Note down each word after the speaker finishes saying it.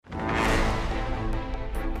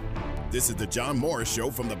This is the John Morris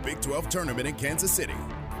Show from the Big 12 Tournament in Kansas City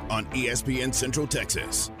on ESPN Central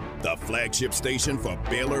Texas, the flagship station for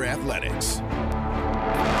Baylor Athletics.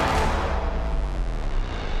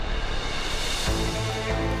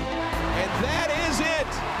 And that is it.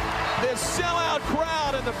 This sellout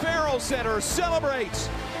crowd in the Farrell Center celebrates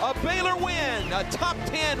a Baylor win, a top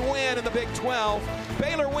 10 win in the Big 12.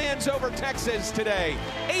 Baylor wins over Texas today,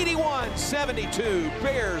 81-72.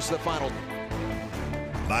 Bears the final.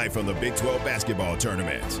 Live from the Big 12 basketball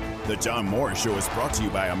tournament, the John Morris Show is brought to you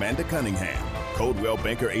by Amanda Cunningham, Coldwell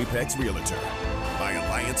Banker Apex Realtor, by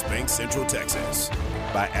Alliance Bank Central Texas,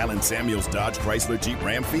 by Allen Samuels Dodge Chrysler Jeep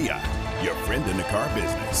Ram Fiat, your friend in the car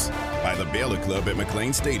business, by the Baylor Club at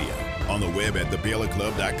McLean Stadium, on the web at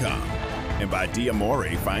thebaylorclub.com, and by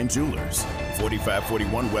Diamore Fine Jewelers,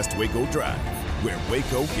 4541 West Waco Drive, where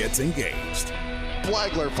Waco gets engaged.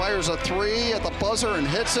 Flagler fires a three at the buzzer and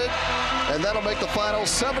hits it, and that'll make the final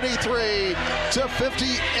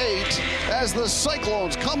 73-58 as the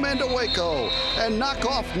Cyclones come into Waco and knock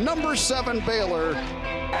off number 7 Baylor.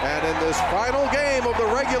 And in this final game of the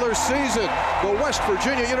regular season, the West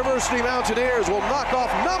Virginia University Mountaineers will knock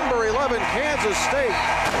off number 11 Kansas State.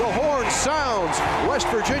 The horn sounds. West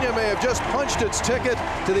Virginia may have just punched its ticket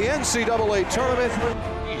to the NCAA tournament.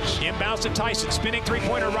 Inbounds to Tyson, spinning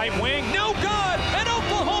three-pointer right wing. No good, and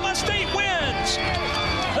Oklahoma State wins.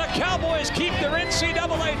 The Cowboys keep their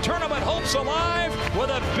NCAA tournament hopes alive with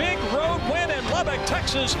a big road win in Lubbock,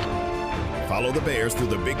 Texas. Follow the Bears through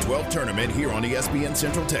the Big 12 tournament here on ESPN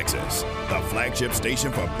Central Texas, the flagship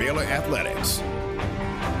station for Baylor Athletics. KU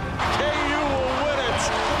will win it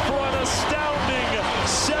for an astounding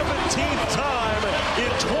 17th time in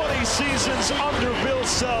 20 seasons under Bill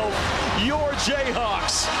Self. Your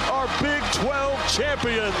Jayhawks are Big 12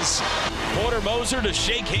 champions. Porter Moser to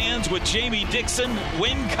shake hands with Jamie Dixon.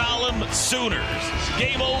 Win column Sooners.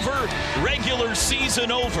 Game over. Regular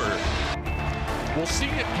season over. We'll see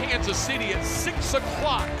you in Kansas City at 6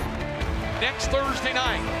 o'clock next Thursday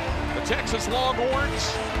night. The Texas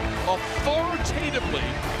Longhorns authoritatively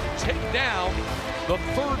take down the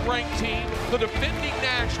third-ranked team, the defending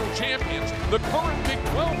national champions, the current Big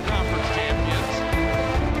 12 Conference champions.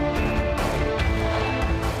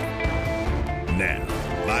 Now,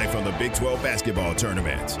 live from the Big 12 basketball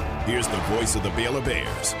tournament, here's the voice of the Baylor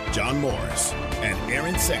Bears, John Morris and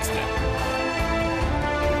Aaron Sexton.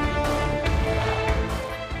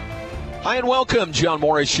 Hi and welcome, John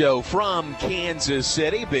Morris Show from Kansas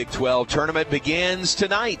City. Big 12 tournament begins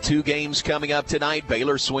tonight. 2 games coming up tonight.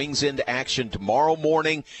 Baylor swings into action tomorrow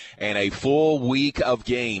morning, and a full week of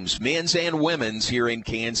games, men's and women's, here in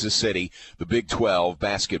Kansas City, the Big 12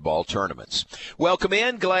 basketball tournaments. Welcome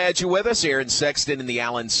in. Glad you're with us. Aaron Sexton in the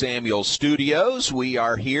Allen Samuels studios. We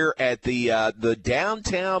are here at the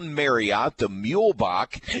downtown Marriott, the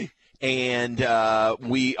Mulebach. And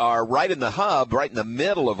we are right in the hub, right in the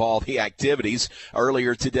middle of all the activities.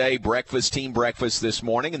 Earlier today, team breakfast this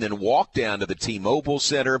morning, and then walk down to the T-Mobile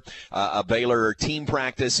Center, a Baylor team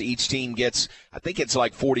practice. Each team gets, I think it's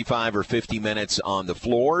like 45 or 50 minutes on the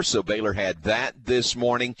floor. So Baylor had that this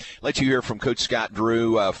morning. Let you hear from Coach Scott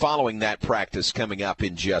Drew following that practice coming up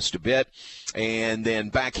in just a bit. And then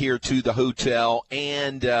back here to the hotel,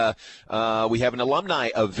 and we have an alumni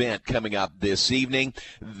event coming up this evening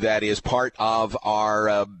that is part of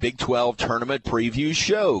our Big 12 tournament preview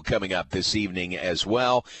show coming up this evening as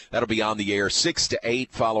well. That'll be on the air 6 to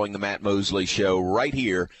 8 following the Matt Mosley Show right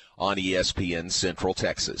here on ESPN Central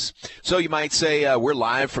Texas. So you might say we're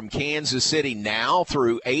live from Kansas City now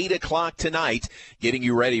through 8 o'clock tonight, getting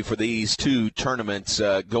you ready for these 2 tournaments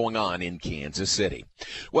going on in Kansas City.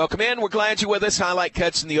 Welcome in. We're glad you're with us. Highlight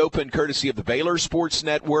cuts in the open courtesy of the Baylor Sports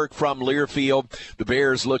Network from Learfield. The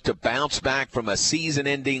Bears look to bounce back from a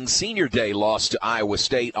season-ending Senior Day loss to Iowa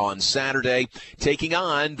State on Saturday, taking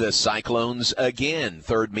on the Cyclones again.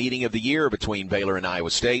 3rd meeting of the year between Baylor and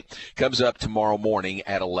Iowa State comes up tomorrow morning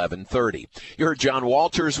at 11:30. You heard John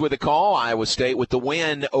Walters with a call. Iowa State with the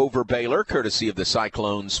win over Baylor, courtesy of the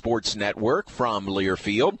Cyclone Sports Network from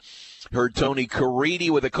Learfield. Heard Tony Caridi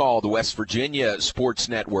with a call, the West Virginia Sports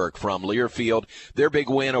Network from Learfield. Their big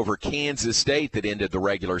win over Kansas State that ended the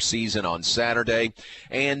regular season on Saturday.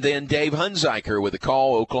 And then Dave Hunziker with a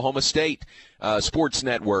call, Oklahoma State Sports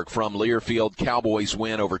Network from Learfield. Cowboys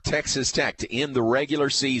win over Texas Tech to end the regular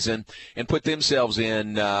season and put themselves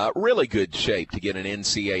in really good shape to get an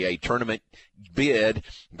NCAA tournament bid.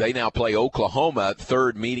 They now play Oklahoma,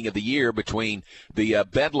 third meeting of the year between the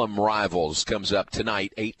Bedlam rivals. Comes up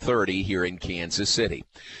tonight, 8:30 here in Kansas City.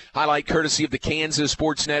 Highlight courtesy of the Kansas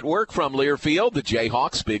Sports Network from Learfield. The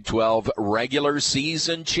Jayhawks, Big 12 regular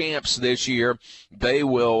season champs this year. They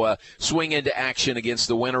will swing into action against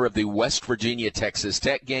the winner of the West Virginia-Texas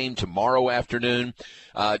Tech game tomorrow afternoon.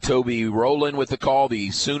 Toby Rowland with the call,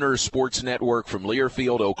 the Sooners Sports Network from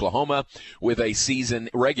Learfield, Oklahoma, with a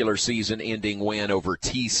regular season-ending win over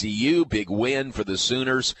TCU. Big win for the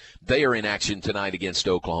Sooners. They are in action tonight against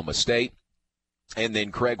Oklahoma State. And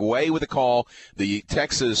then Craig Way with a call, the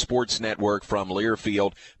Texas Sports Network from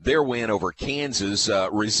Learfield, their win over Kansas,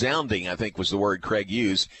 resounding, I think was the word Craig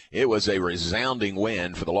used. It was a resounding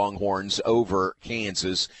win for the Longhorns over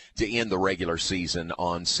Kansas to end the regular season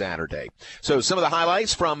on Saturday. So some of the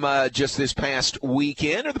highlights from just this past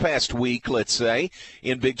weekend, or the past week, let's say,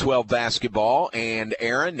 in Big 12 basketball. And,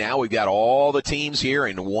 Aaron, now we've got all the teams here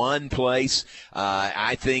in one place.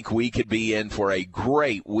 I think we could be in for a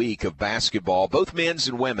great week of basketball, both men's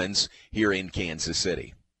and women's, here in Kansas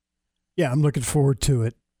City. Yeah, I'm looking forward to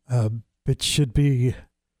it. It should be,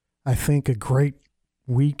 I think, a great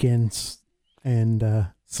weekend and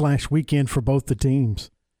 / weekend for both the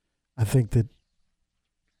teams. I think that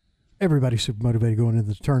everybody's super motivated going into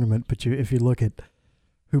the tournament, but if you look at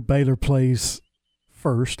who Baylor plays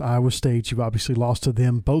first, Iowa State, you've obviously lost to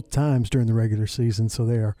them both times during the regular season, so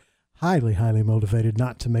they are highly, highly motivated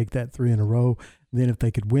not to make that 3 in a row. And then if they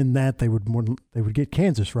could win that, they would get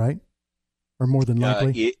Kansas, right? Or more than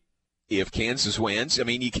likely. If Kansas wins, I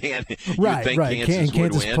mean, you can't. Right, think right. Kansas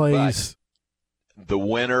would win, plays but the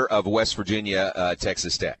winner of West Virginia,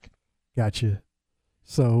 Texas Tech. Gotcha.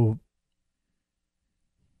 So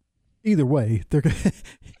either way, they're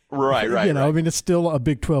right. You know, I mean, it's still a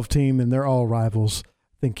Big 12 team, and they're all rivals.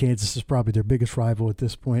 I think Kansas is probably their biggest rival at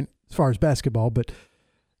this point as far as basketball. But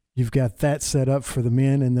you've got that set up for the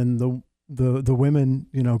men, and then the women.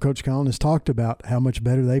 You know, Coach Collin has talked about how much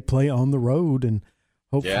better they play on the road, and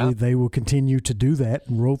hopefully they will continue to do that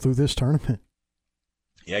and roll through this tournament.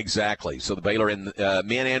 Yeah, exactly. So the Baylor and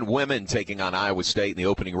men and women taking on Iowa State in the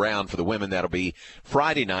opening round. For the women, that'll be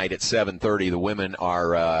Friday night at 7:30. The women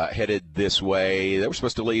are headed this way. They were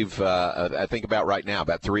supposed to leave, I think, about right now,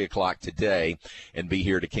 about 3 o'clock today, and be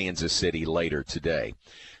here to Kansas City later today.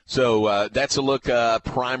 So that's a look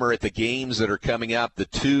primer at the games that are coming up. The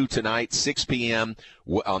 2 tonight, 6 p.m.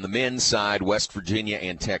 on the men's side, West Virginia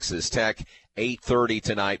and Texas Tech. 8:30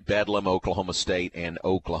 tonight, Bedlam, Oklahoma State, and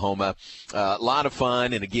Oklahoma. A lot of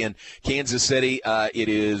fun. And, again, Kansas City, it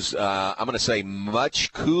is, I'm going to say,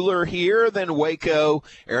 much cooler here than Waco.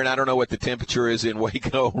 Aaron, I don't know what the temperature is in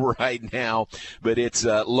Waco right now, but it's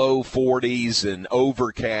low 40s and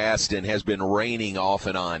overcast and has been raining off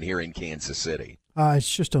and on here in Kansas City.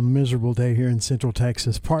 It's just a miserable day here in Central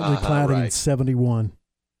Texas, partly cloudy and 71.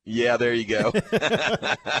 Yeah, there you go.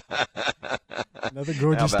 Another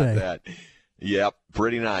gorgeous day. That? Yep,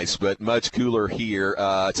 pretty nice, but much cooler here.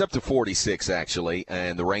 It's up to 46, actually,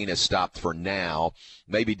 and the rain has stopped for now.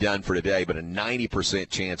 Maybe done for today, but a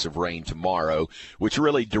 90% chance of rain tomorrow, which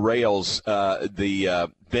really derails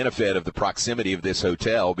the benefit of the proximity of this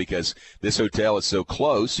hotel, because this hotel is so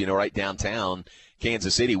close, you know, right downtown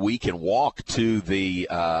Kansas City. We can walk to the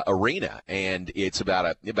arena, and it's about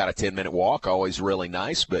a 10-minute walk, always really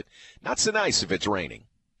nice, but not so nice if it's raining.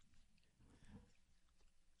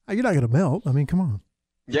 You're not going to melt. I mean, come on.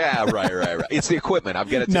 Yeah, right. It's the equipment. I've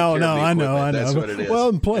got to take care of the equipment. I know. That's what it is. Well,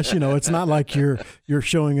 and plus, you know, it's not like you're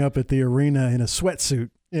showing up at the arena in a sweatsuit,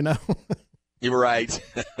 you know. You're right.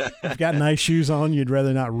 You've got nice shoes on. You'd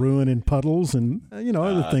rather not ruin in puddles and, you know,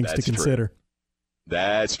 other things to consider. True.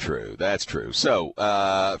 That's true. So,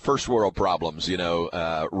 first world problems, you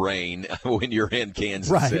know, rain when you're in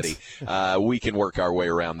Kansas City. We can work our way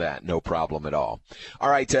around that. No problem at all. All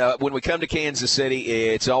right. When we come to Kansas City,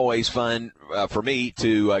 it's always fun for me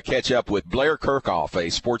to catch up with Blair Kirchhoff, a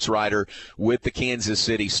sports writer with the Kansas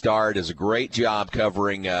City Star. Does a great job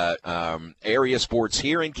covering area sports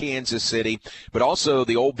here in Kansas City, but also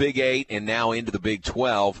the old Big 8 and now into the Big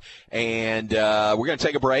 12. And we're going to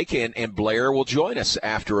take a break, and Blair will join us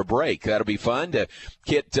after a break. That'll be fun to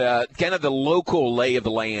get kind of the local lay of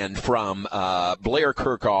the land from Blair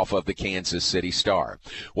Kirchhoff of the Kansas City Star.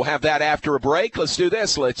 We'll have that after a break. Let's do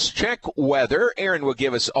this. Let's check weather. Aaron will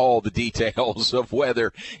give us all the details of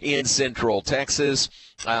weather in Central Texas.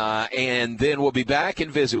 And then we'll be back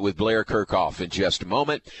and visit with Blair Kirchhoff in just a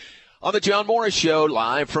moment on the John Morris Show,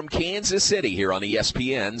 live from Kansas City here on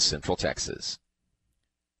ESPN Central Texas.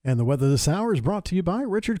 And the weather this hour is brought to you by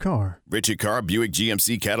Richard Carr. Richard Carr Buick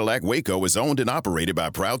GMC Cadillac Waco is owned and operated by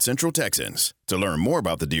proud Central Texans. To learn more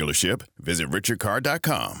about the dealership, visit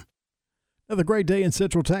richardcarr.com. Another great day in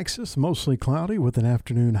Central Texas, mostly cloudy with an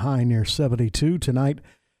afternoon high near 72. Tonight,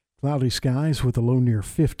 cloudy skies with a low near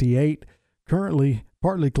 58. Currently,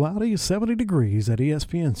 partly cloudy, 70 degrees at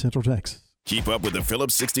ESPN Central Texas. Keep up with the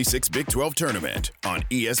Phillips 66 Big 12 Tournament on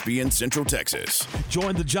ESPN Central Texas.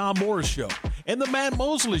 Join the John Morris Show and the Matt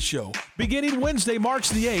Mosley Show beginning Wednesday, March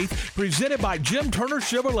the 8th, presented by Jim Turner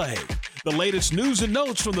Chevrolet. The latest news and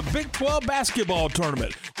notes from the Big 12 basketball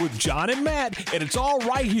tournament with John and Matt, and it's all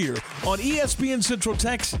right here on ESPN Central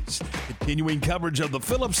Texas. Continuing coverage of the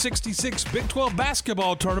Phillips 66 Big 12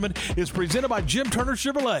 basketball tournament is presented by Jim Turner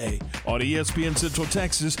Chevrolet on ESPN Central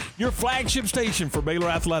Texas, your flagship station for Baylor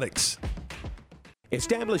Athletics.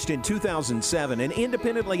 Established in 2007 and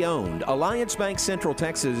independently owned, Alliance Bank Central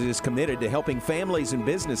Texas is committed to helping families and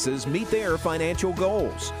businesses meet their financial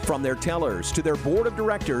goals. From their tellers to their board of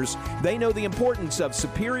directors, they know the importance of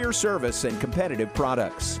superior service and competitive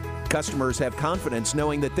products. Customers have confidence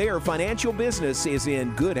knowing that their financial business is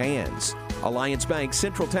in good hands. Alliance Bank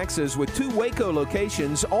Central Texas with 2 Waco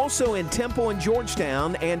locations, also in Temple and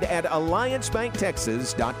Georgetown, and at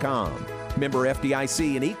alliancebanktexas.com. Member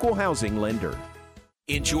FDIC and equal housing lender.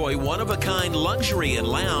 Enjoy one-of-a-kind luxury and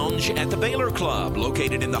lounge at the Baylor Club,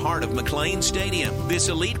 located in the heart of McLean Stadium. This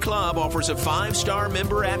elite club offers a 5-star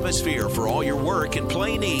member atmosphere for all your work and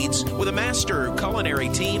play needs with a master culinary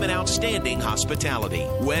team and outstanding hospitality.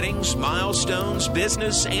 Weddings, milestones,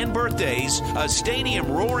 business, and birthdays. A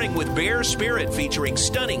stadium roaring with Bear spirit featuring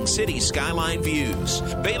stunning city skyline views.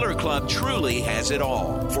 Baylor Club truly has it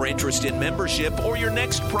all. For interest in membership or your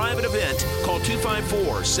next private event, call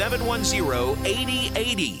 254-710-8080.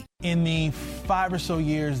 In the 5 or so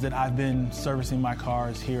years that I've been servicing my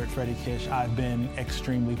cars here at Freddie Kish, I've been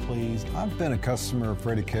extremely pleased. I've been a customer of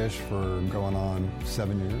Freddie Kish for going on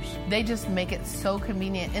 7 years. They just make it so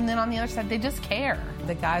convenient. And then on the other side, they just care.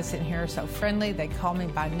 The guys sitting here are so friendly. They call me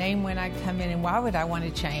by name when I come in, and why would I want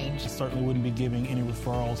to change? I certainly wouldn't be giving any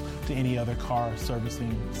referrals to any other car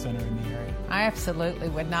servicing center in the area. I absolutely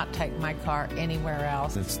would not take my car anywhere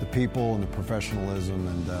else. It's the people and the professionalism,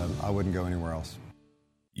 and I wouldn't go anywhere else.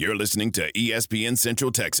 You're listening to ESPN Central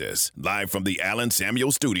Texas, live from the Allen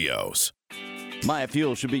Samuel Studios. Maya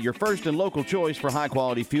Fuel should be your first and local choice for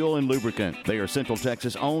high-quality fuel and lubricant. They are Central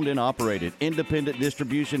Texas owned and operated, independent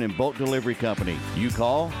distribution and bulk delivery company. You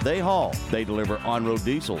call, they haul. They deliver on-road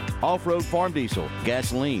diesel, off-road farm diesel,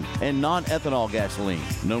 gasoline, and non-ethanol gasoline.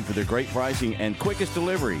 Known for their great pricing and quickest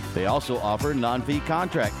delivery, they also offer non-fee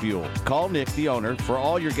contract fuel. Call Nick, the owner, for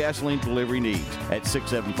all your gasoline delivery needs at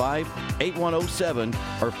 675-8107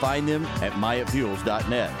 or find them at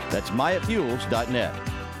MyaFuels.net. That's MyaFuels.net.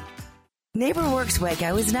 NeighborWorks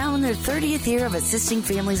Waco is now in their 30th year of assisting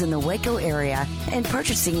families in the Waco area and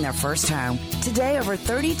purchasing their first home. Today, over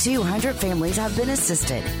 3,200 families have been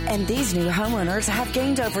assisted, and these new homeowners have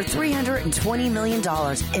gained over $320 million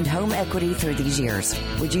in home equity through these years.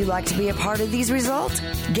 Would you like to be a part of these results?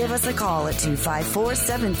 Give us a call at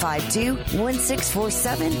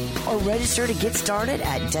 254-752-1647 or register to get started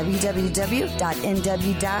at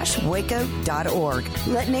www.nw-waco.org.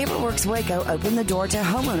 Let NeighborWorks Waco open the door to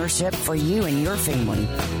homeownership for you and your family.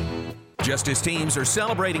 Just as teams are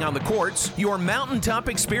celebrating on the courts, your mountaintop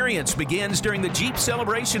experience begins during the Jeep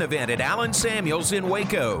Celebration event at Allen Samuels in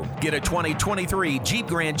Waco. Get a 2023 Jeep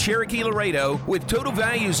Grand Cherokee Laredo with total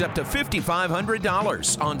values up to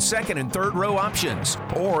 $5,500 on second and third row options,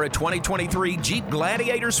 or a 2023 Jeep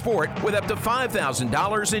Gladiator Sport with up to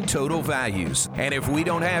 $5,000 in total values. And if we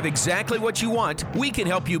don't have exactly what you want, we can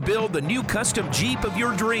help you build the new custom Jeep of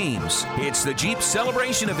your dreams. It's the Jeep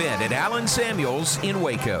Celebration event at Allen Samuels in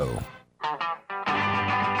Waco.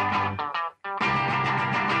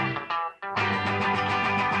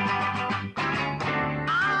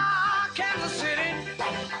 Kansas City,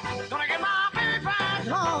 gonna get my baby back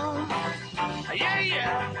home. Yeah,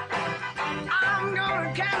 yeah, I'm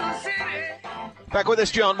going to Kansas City. Back with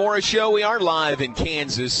us, John Morris Show. We are live in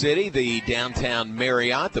Kansas City, the downtown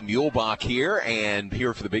Marriott, the Mulebach here, and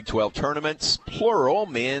here for the Big 12 tournaments, plural,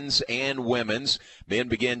 men's and women's. Men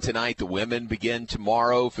begin tonight. The women begin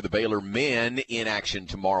tomorrow for the Baylor men in action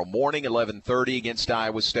tomorrow morning, 11:30 against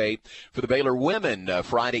Iowa State. For the Baylor women,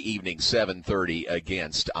 Friday evening, 7:30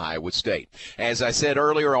 against Iowa State. As I said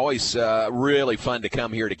earlier, always really fun to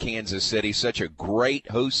come here to Kansas City. Such a great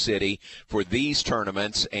host city for these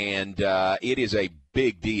tournaments, and it is a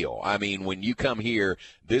big deal. I mean, when you come here,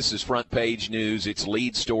 this is front page news. It's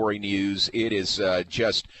lead story news. It is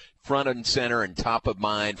just front and center and top of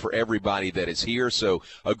mind for everybody that is here. So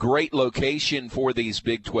a great location for these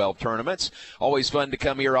Big 12 tournaments. Always fun to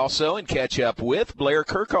come here also and catch up with Blair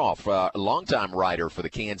Kirchhoff, a longtime writer for the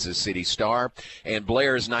Kansas City Star. And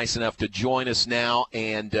Blair is nice enough to join us now.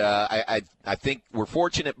 And I think we're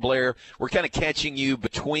fortunate, Blair. We're kind of catching you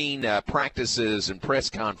between practices and press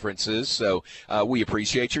conferences. So we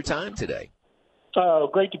appreciate your time today. Oh,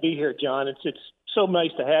 great to be here, John. It's so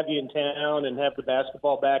nice to have you in town and have the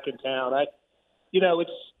basketball back in town.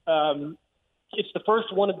 It's the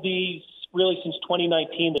first one of these really since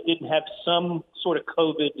 2019 that didn't have some sort of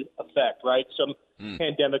COVID effect, right? Some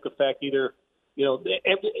pandemic effect. Either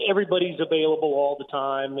everybody's available all the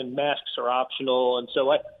time and masks are optional, and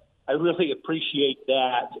so I really appreciate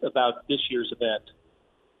that about this year's event.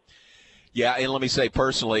 Yeah, and let me say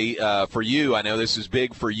personally, for you, I know this is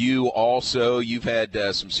big for you also. You've had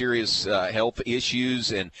some serious health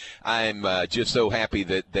issues, and I'm just so happy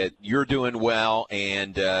that you're doing well,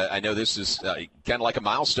 and I know this is kind of like a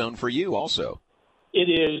milestone for you also. It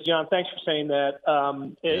is, John. Thanks for saying that.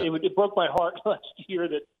 It broke my heart last year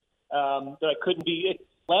that I couldn't be.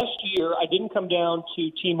 Last year, I didn't come down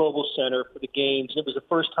to T-Mobile Center for the games. It was the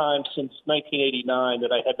first time since 1989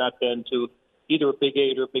 that I had not been to either a Big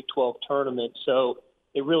 8 or a Big 12 tournament. So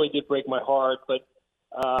it really did break my heart. But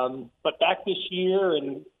back this year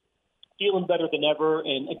and feeling better than ever,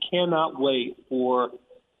 and I cannot wait for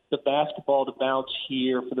the basketball to bounce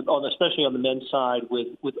here, especially on the men's side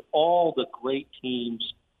with all the great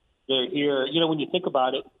teams that are here. When you think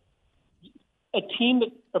about it, a team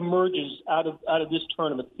that emerges out of this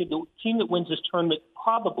tournament, the team that wins this tournament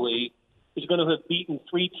probably is going to have beaten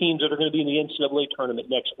 3 teams that are going to be in the NCAA tournament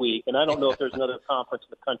next week. And I don't know if there's another conference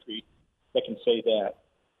in the country that can say that.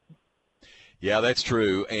 Yeah, that's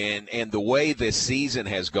true. And the way this season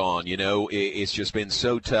has gone, it's just been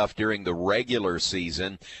so tough during the regular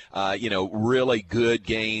season. Really good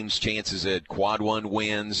games, chances at quad 1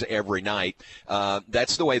 wins every night.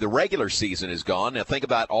 That's the way the regular season has gone. Now think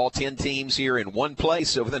about all 10 teams here in one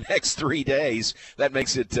place over the next 3 days. That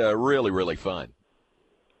makes it really, really fun.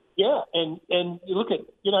 Yeah, and you look at,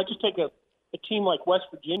 I just take a team like West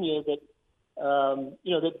Virginia that,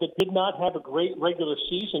 that did not have a great regular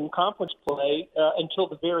season conference play until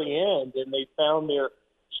the very end, and they found their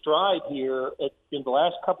stride here in the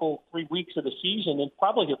last 3 weeks of the season, and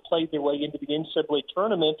probably have played their way into the NCAA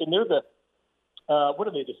tournament. And they're the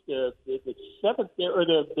the 7th or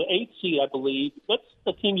the 8th seed, I believe. That's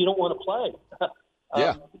the team you don't want to play.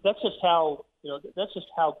 Yeah, that's just how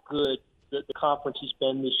good the conference has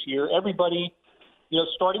been this year. Everybody.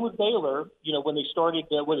 Starting with Baylor, when they started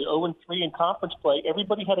with 0-3 in conference play,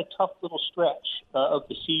 everybody had a tough little stretch of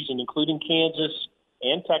the season, including Kansas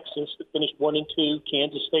and Texas that finished 1-2.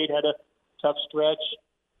 Kansas State had a tough stretch,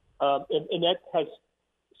 and that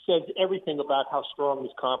says everything about how strong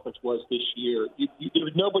this conference was this year.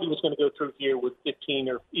 Nobody was going to go through here with 15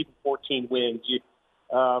 or even 14 wins.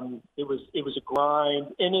 It was a grind,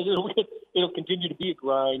 and it'll continue to be a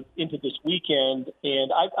grind into this weekend.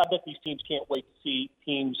 And I bet these teams can't wait to see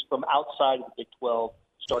teams from outside of the Big 12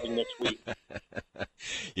 starting next week.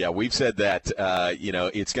 Yeah, we've said that.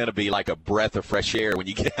 It's going to be like a breath of fresh air when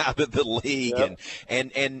you get out of the league, yep.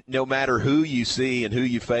 and no matter who you see and who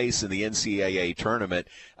you face in the NCAA tournament,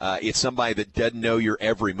 it's somebody that doesn't know your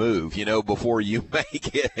every move, before you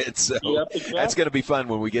make it. So yep, exactly. That's going to be fun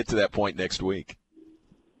when we get to that point next week.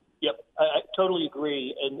 Yep, I totally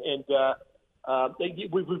agree. And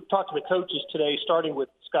we've talked to the coaches today, starting with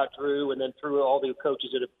Scott Drew and then through all the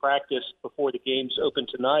coaches that have practiced before the games open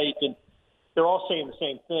tonight. And they're all saying the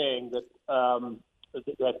same thing, that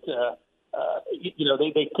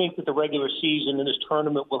they think that the regular season and this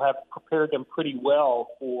tournament will have prepared them pretty well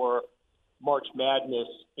for March Madness.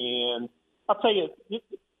 And I'll tell you,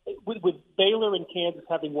 with Baylor and Kansas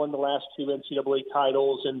having won the last 2 NCAA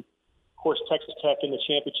titles, and of course, Texas Tech in the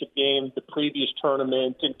championship game, the previous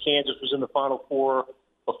tournament, and Kansas was in the Final Four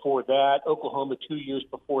before that, Oklahoma 2 years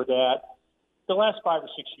before that. The last 5 or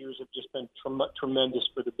 6 years have just been tremendous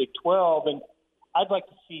for the Big 12, and I'd like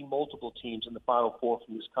to see multiple teams in the Final Four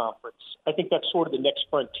from this conference. I think that's sort of the next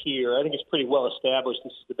frontier. I think it's pretty well established.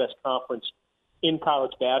 This is the best conference in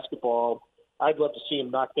college basketball. I'd love to see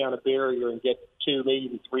them knock down a barrier and get 2, maybe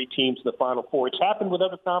even 3 teams in the Final Four. It's happened with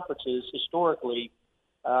other conferences historically.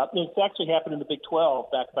 It's actually happened in the Big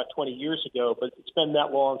 12 back about 20 years ago, but it's been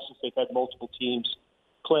that long since they've had multiple teams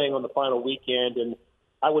playing on the final weekend, and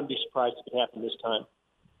I wouldn't be surprised if it happened this time.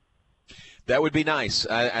 That would be nice.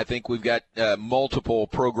 I think we've got multiple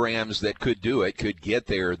programs that could do it, could get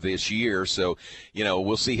there this year. So,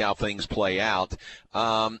 we'll see how things play out.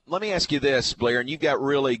 Let me ask you this, Blair, and you've got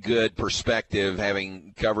really good perspective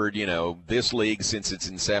having covered, this league since its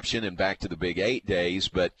inception and back to the Big 8 days,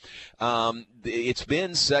 but it's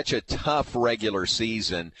been such a tough regular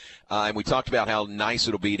season, and we talked about how nice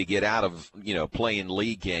it'll be to get out of, playing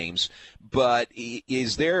league games, but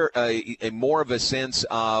is there a more of a sense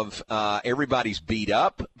of everybody's beat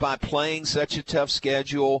up by playing such a tough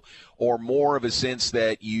schedule, or more of a sense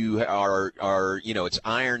that you are it's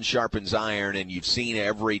iron sharpens iron, and you've seen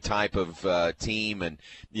every type of team and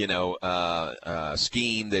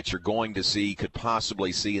scheme that you're going to see, could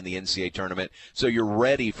possibly see in the NCAA tournament, so you're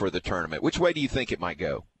ready for the tournament? Which way do you think it might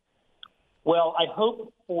go? Well, I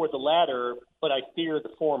hope for the latter, but I fear the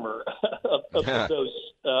former of those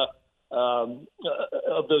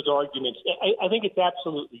arguments. I think it's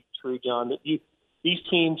absolutely true, John, that these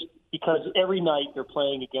teams, because every night they're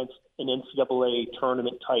playing against an NCAA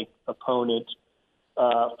tournament type opponent,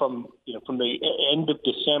 from the end of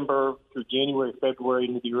December through January, February,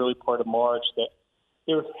 into the early part of March, that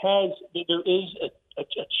there is a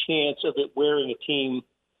chance of it wearing a team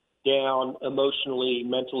down emotionally,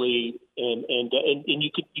 mentally, and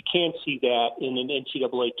you can see that in an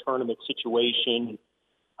NCAA tournament situation.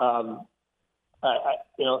 I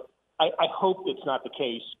hope it's not the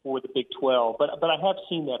case for the Big 12, but I have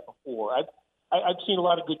seen that before. I've seen a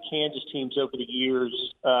lot of good Kansas teams over the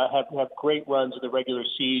years have great runs in the regular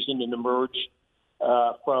season and emerge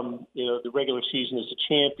from the regular season as a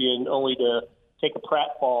champion, only to take a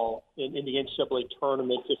pratfall in the NCAA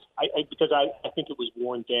tournament because I think it was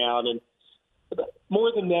worn down. And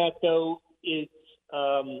more than that, though, it's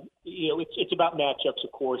about matchups,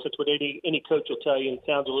 of course. That's what any coach will tell you, and it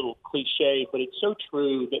sounds a little cliche, but it's so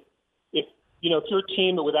true that if you're a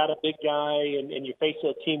team without a big guy and you're facing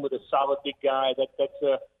a team with a solid big guy, that's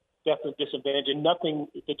a definite disadvantage. And nothing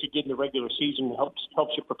that you did in the regular season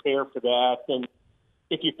helps you prepare for that. And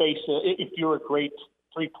if you're a great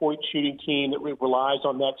three-point shooting team that relies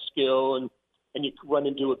on that skill, and you run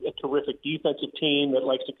into a terrific defensive team that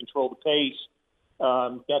likes to control the pace,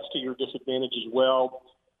 that's to your disadvantage as well.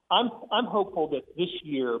 I'm hopeful that this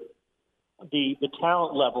year the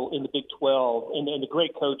talent level in the Big 12 and the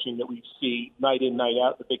great coaching that we see night in, night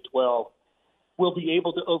out in the Big 12 will be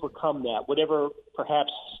able to overcome that, whatever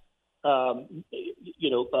perhaps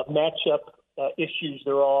matchup issues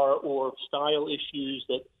there are, or style issues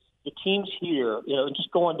that the teams here, and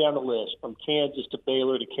just going down the list from Kansas to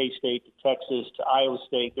Baylor to K-State to Texas to Iowa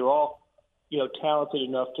State, they're all, talented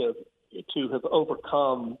enough to have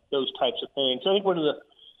overcome those types of things. I think one of the,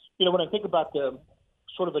 when I think about the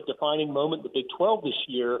sort of a defining moment in the Big 12 this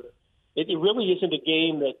year, it really isn't a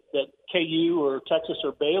game that KU or Texas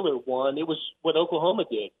or Baylor won. It was what Oklahoma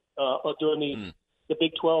did during the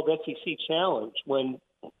Big 12 SEC Challenge, when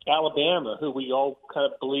Alabama, who we all kind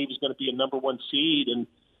of believe is going to be a number one seed and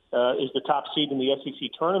is the top seed in the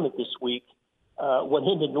SEC tournament this week, went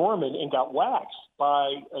into Norman and got waxed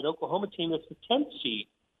by an Oklahoma team that's the 10th seed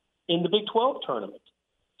in the Big 12 tournament.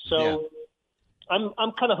 So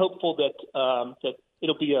I'm kind of hopeful that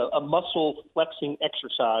it'll be a muscle flexing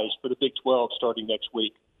exercise for the Big 12 starting next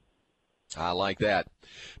week. I like that.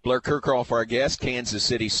 Blair Kerkhoff, our guest, Kansas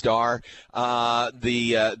City Star.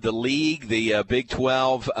 The league, the Big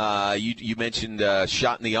 12, you mentioned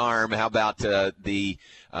shot in the arm. How about the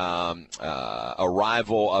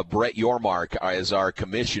arrival of Brett Yormark as our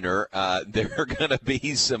commissioner? There are going to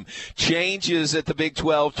be some changes at the Big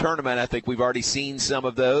 12 tournament. I think we've already seen some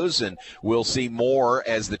of those, and we'll see more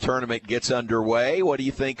as the tournament gets underway. What do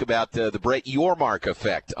you think about the Brett Yormark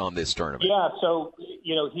effect on this tournament? Yeah, so,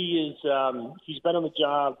 he is he's been on the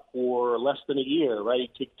job for less than a year, right?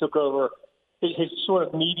 He took over. His sort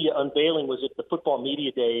of media unveiling was at the football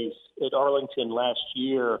media days at Arlington last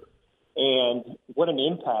year, and what an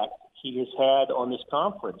impact he has had on this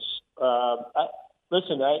conference. There've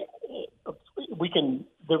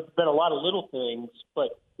been a lot of little things,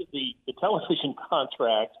 but the television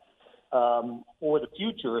contract for the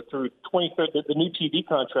future through 2030, the new TV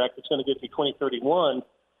contract that's going to get through 2031.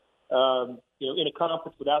 In a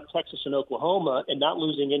conference without Texas and Oklahoma and not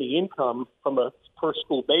losing any income from a per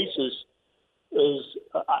school basis is,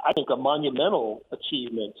 I think, a monumental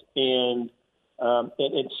achievement, and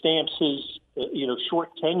stamps his,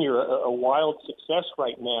 short tenure a wild success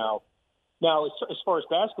right now. Now, as far as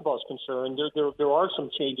basketball is concerned, there are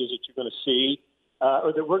some changes that you're going to see,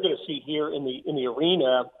 or that we're going to see here in the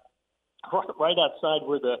arena, right outside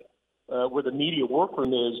where the media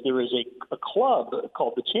workroom is. There is a club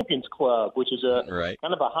called the Champions Club, which is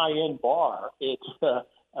kind of a high-end bar. It's a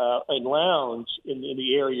lounge in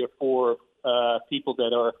the area for people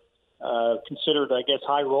that are considered, I guess,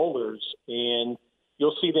 high rollers. And,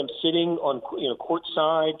 You'll see them sitting on court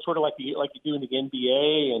side, sort of like you do in the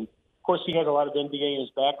NBA. And of course, he has a lot of NBA in his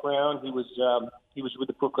background. He was with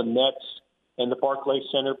the Brooklyn Nets and the Barclays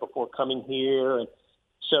Center before coming here, and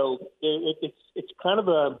so it's kind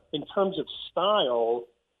of in terms of style,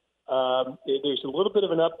 there's a little bit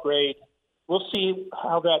of an upgrade. We'll see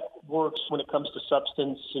how that works when it comes to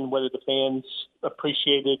substance and whether the fans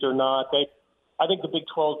appreciate it or not. I think the Big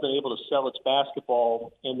 12 has been able to sell its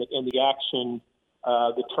basketball and the action,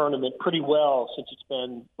 the tournament pretty well since it's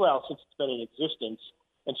been in existence,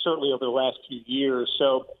 and certainly over the last few years.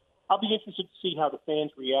 So I'll be interested to see how the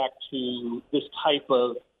fans react to this type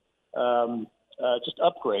of just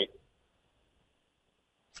upgrade.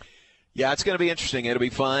 Yeah, it's going to be interesting. It'll be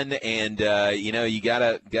fun, and you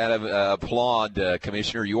gotta applaud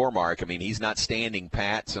Commissioner Yormark. I mean, he's not standing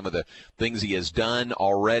pat. Some of the things he has done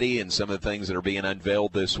already, and some of the things that are being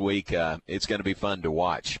unveiled this week. It's going to be fun to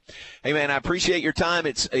watch. Hey, man, I appreciate your time.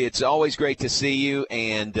 It's always great to see you,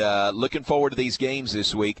 and looking forward to these games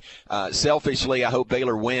this week. Selfishly, I hope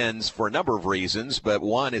Baylor wins for a number of reasons, but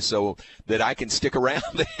one is so that I can stick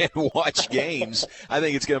around and watch games. I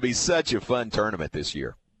think it's going to be such a fun tournament this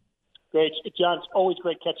year. Great. John, it's always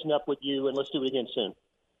great catching up with you, and let's do it again soon.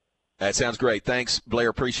 That sounds great. Thanks, Blair.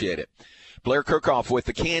 Appreciate it. Blair Kirchhoff with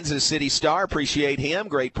the Kansas City Star. Appreciate him.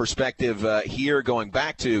 Great perspective here going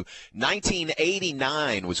back to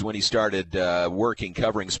 1989 was when he started working,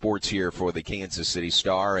 covering sports here for the Kansas City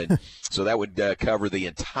Star. And so that would cover the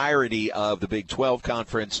entirety of the Big 12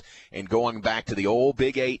 Conference and going back to the old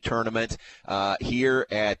Big 8 tournament here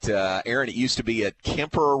at, Aaron, it used to be at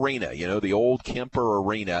Kemper Arena, the old Kemper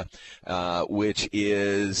Arena, which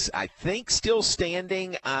is, I think, still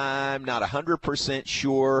standing. I'm not 100%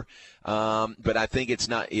 sure. But I think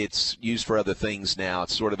it's used for other things now.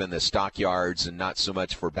 It's sort of in the stockyards and not so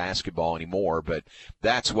much for basketball anymore, but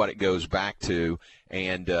that's what it goes back to,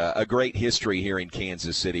 and a great history here in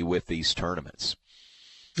Kansas City with these tournaments.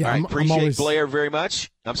 Yeah, all right, appreciate Blair very much.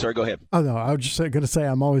 I'm sorry, go ahead. Oh, no, I was just going to say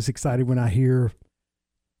I'm always excited when I hear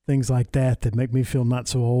things like that make me feel not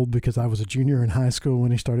so old, because I was a junior in high school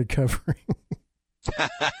when he started covering.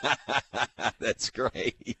 That's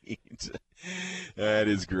great. That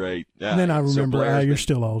is great. And then I remember, you're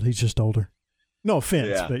still old. He's just older. No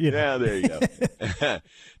offense, but Yeah, there you go.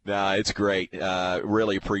 No, it's great.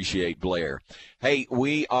 Really appreciate Blair. Hey,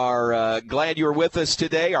 we are glad you were with us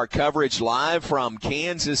today. Our coverage live from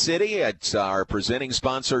Kansas City. It's our presenting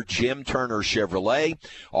sponsor, Jim Turner Chevrolet.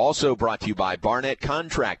 Also brought to you by Barnett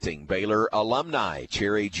Contracting, Baylor alumni,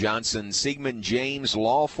 Cherry Johnson, Siegmund James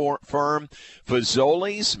Law Firm,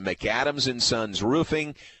 Fazoli's, McAdams & Sons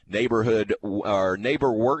Roofing,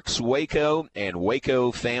 Neighbor Works Waco, and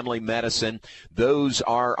Waco Family Medicine. Those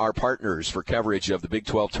are our partners for coverage of the Big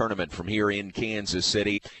 12 tournament from here in Kansas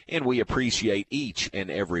City, and we appreciate each and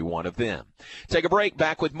every one of them. Take a break.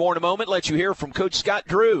 Back with more in a moment. Let you hear from Coach Scott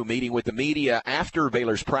Drew meeting with the media after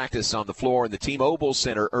Baylor's practice on the floor in the T-Mobile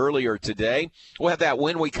Center earlier today. We'll have that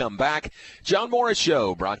when we come back. John Morris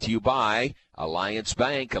Show brought to you by Alliance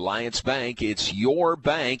Bank. Alliance Bank, it's your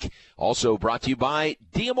bank. Also brought to you by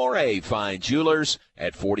D'Amore Fine Jewelers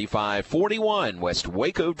at 4541 West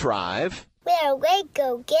Waco Drive. Where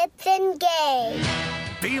Waco gets engaged.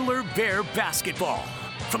 Baylor Bear basketball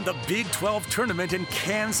from the Big 12 tournament in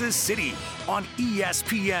Kansas City on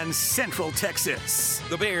ESPN Central Texas.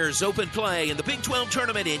 The Bears open play in the Big 12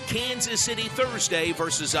 tournament in Kansas City Thursday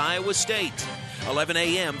versus Iowa State. 11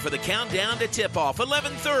 a.m. for the countdown to tip-off.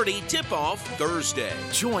 11:30 tip-off Thursday.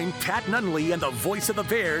 Join Pat Nunley and the voice of the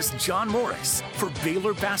Bears, John Morris, for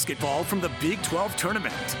Baylor basketball from the Big 12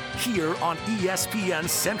 tournament here on ESPN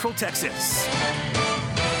Central Texas.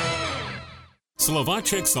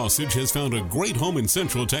 Slovacek Sausage has found a great home in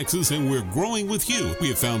Central Texas, and we're growing with you. We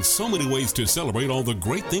have found so many ways to celebrate all the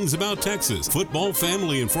great things about Texas. Football,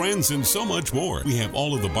 family, and friends, and so much more. We have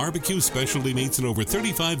all of the barbecue specialty meats and over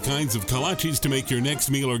 35 kinds of kolaches to make your next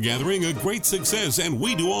meal or gathering a great success, and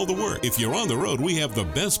we do all the work. If you're on the road, we have the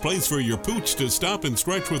best place for your pooch to stop and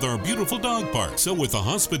stretch with our beautiful dog park. So with the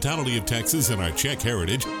hospitality of Texas and our Czech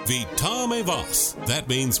heritage, Vítame vás. That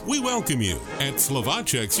means we welcome you. At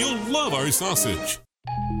Slovacek's, you'll love our sausage.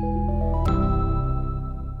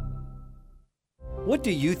 What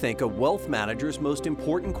do you think a wealth manager's most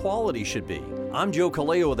important quality should be? I'm Joe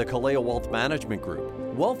Kaleo of the Kaleo Wealth Management Group.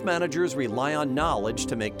 Wealth managers rely on knowledge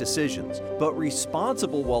to make decisions, but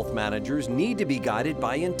responsible wealth managers need to be guided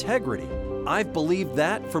by integrity. I've believed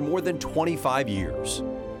that for more than 25 years.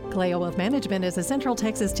 Kaleo Wealth Management is a Central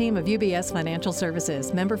Texas team of UBS Financial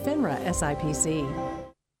Services, member FINRA SIPC.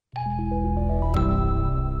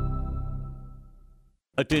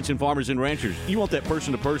 Attention farmers and ranchers, you want that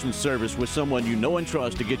person-to-person service with someone you know and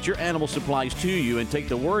trust to get your animal supplies to you and take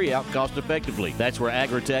the worry out cost-effectively. That's where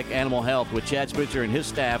Agritech Animal Health with Chad Spitzer and his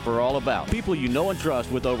staff are all about. People you know and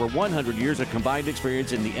trust with over 100 years of combined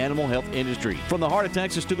experience in the animal health industry. From the heart of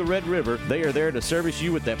Texas to the Red River, they are there to service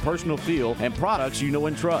you with that personal feel and products you know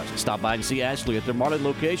and trust. Stop by and see Ashley at their Marlin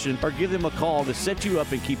location or give them a call to set you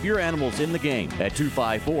up and keep your animals in the game at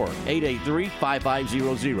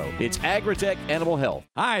 254-883-5500. It's Agritech Animal Health.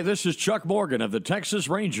 Hi, this is Chuck Morgan of the Texas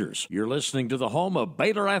Rangers. You're listening to the home of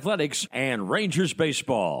Baylor Athletics and Rangers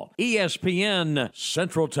Baseball, ESPN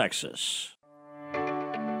Central Texas.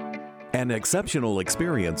 An exceptional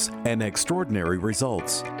experience and extraordinary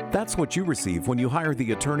results. That's what you receive when you hire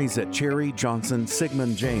the attorneys at Cherry Johnson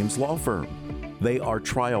Sigmund James Law Firm. They are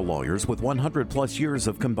trial lawyers with 100-plus years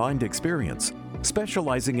of combined experience,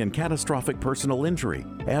 specializing in catastrophic personal injury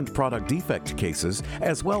and product defect cases,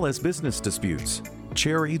 as well as business disputes.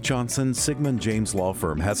 Cherry Johnson Sigmund James Law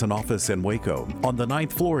Firm has an office in Waco on the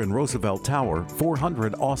 9th floor in Roosevelt Tower,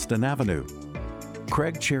 400 Austin Avenue.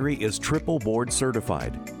 Craig Cherry is triple board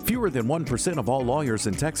certified. Fewer than 1% of all lawyers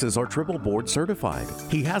in Texas are triple board certified.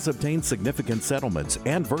 He has obtained significant settlements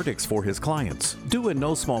and verdicts for his clients, due in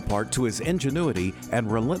no small part to his ingenuity and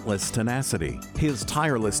relentless tenacity. His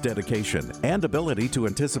tireless dedication and ability to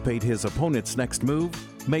anticipate his opponent's next move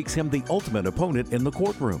makes him the ultimate opponent in the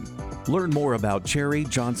courtroom. Learn more about Cherry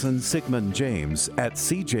Johnson Sigmund James at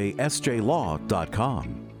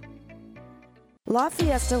cjsjlaw.com. La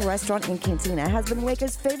Fiesta Restaurant and Cantina has been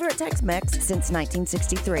Waco's favorite Tex-Mex since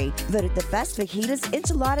 1963. Voted the best fajitas,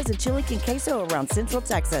 enchiladas, and chili con queso around Central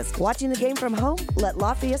Texas. Watching the game from home? Let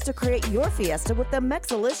La Fiesta create your fiesta with the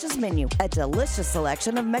Mexalicious menu, a delicious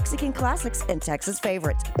selection of Mexican classics and Texas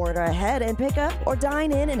favorites. Order ahead and pick up, or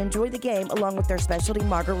dine in and enjoy the game along with their specialty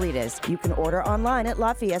margaritas. You can order online at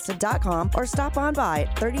lafiesta.com or stop on by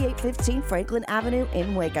at 3815 Franklin Avenue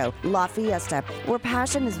in Waco. La Fiesta, where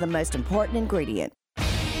passion is the most important ingredient.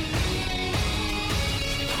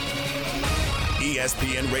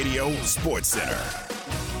 ESPN Radio Sports Center.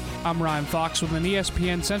 I'm Ryan Fox with an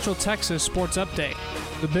ESPN Central Texas Sports Update.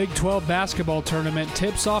 The Big 12 basketball tournament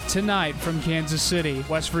tips off tonight from Kansas City.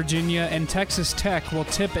 West Virginia and Texas Tech will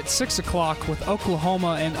tip at 6 o'clock with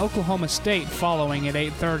Oklahoma and Oklahoma State following at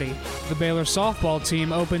 8:30. The Baylor softball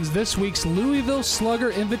team opens this week's Louisville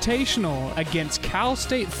Slugger Invitational against Cal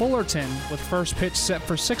State Fullerton with first pitch set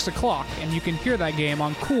for 6 o'clock, and you can hear that game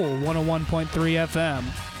on Cool 101.3 FM.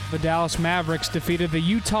 The Dallas Mavericks defeated the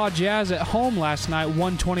Utah Jazz at home last night,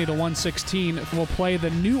 120-116. Will play the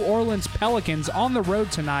New Orleans Pelicans on the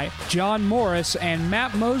road tonight. John Morris and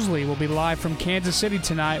Matt Mosley will be live from Kansas City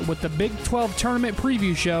tonight with the Big 12 Tournament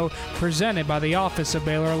Preview Show presented by the Office of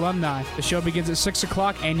Baylor Alumni. The show begins at 6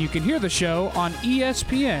 o'clock, and you can hear the show on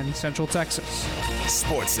ESPN Central Texas.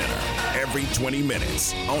 Sports Center, every 20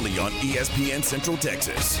 minutes, only on ESPN Central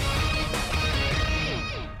Texas.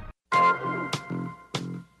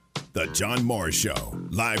 The John Morris Show,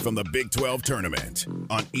 live from the Big 12 Tournament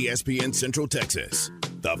on ESPN Central Texas,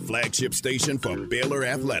 the flagship station for Baylor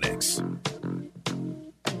Athletics.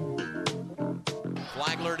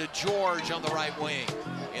 Flagler to George on the right wing.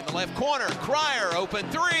 In the left corner, Cryer, open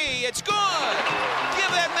three, it's good! Give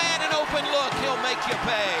that man an open look, he'll make you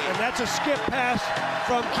pay. And that's a skip pass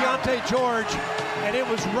from Keontae George, and it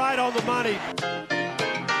was right on the money.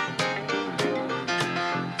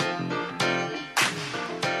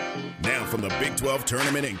 From the Big 12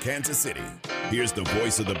 Tournament in Kansas City, here's the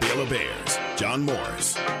voice of the Baylor Bears, John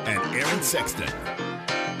Morris and Aaron Sexton.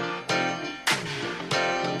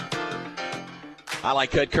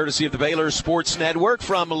 Highlight cut courtesy of the Baylor Sports Network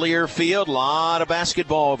from Learfield. A lot of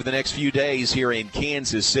basketball over the next few days here in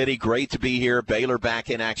Kansas City. Great to be here. Baylor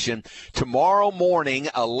back in action tomorrow morning,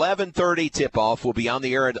 11:30 tip-off. We'll be on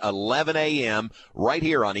the air at 11 a.m. right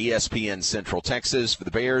here on ESPN Central Texas for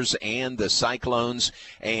the Bears and the Cyclones.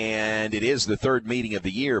 And it is the third meeting of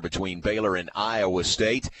the year between Baylor and Iowa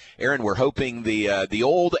State. Aaron, we're hoping the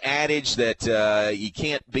old adage that you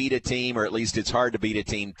can't beat a team, or at least it's hard to beat a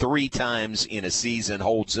team 3 times in a season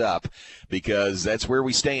holds up, because that's where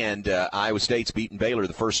we stand. Iowa State's beaten Baylor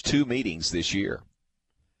the first 2 meetings this year.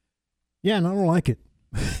 Yeah, and I don't like it.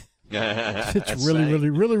 It's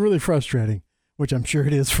really frustrating, which I'm sure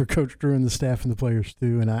it is for Coach Drew and the staff and the players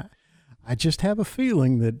too. And I just have a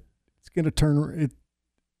feeling that it's going to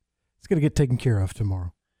get taken care of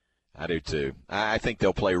tomorrow. I do too. I think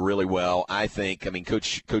they'll play really well.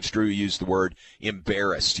 Coach Drew used the word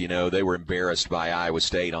embarrassed. They were embarrassed by Iowa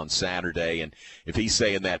State on Saturday, and if he's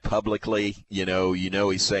saying that publicly,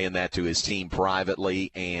 he's saying that to his team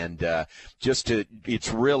privately, and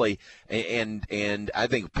it's really and I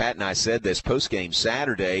think Pat and I said this post game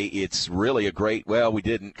Saturday. It's really a great. Well, we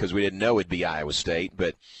didn't because we didn't know it'd be Iowa State,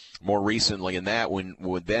 but more recently in that, when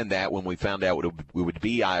we found out it would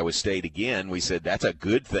be Iowa State again, we said that's a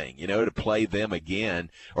good thing, to play them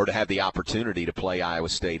again or to have the opportunity to play Iowa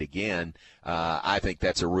State again. I think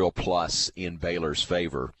that's a real plus in Baylor's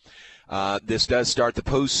favor. This does start the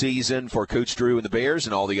postseason for Coach Drew and the Bears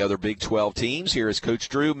and all the other Big 12 teams. Here is Coach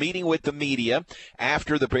Drew meeting with the media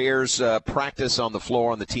after the Bears practice on the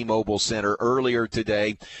floor on the T-Mobile Center earlier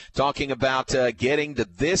today, talking about getting to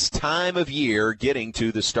this time of year, getting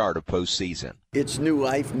to the start of postseason. It's new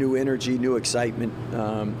life, new energy, new excitement.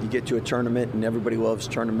 You get to a tournament, and everybody loves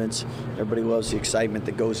tournaments. Everybody loves the excitement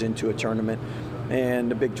that goes into a tournament.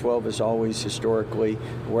 And the Big 12 has always, historically,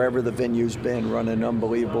 wherever the venue's been, run an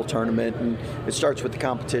unbelievable tournament. And it starts with the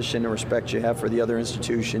competition and respect you have for the other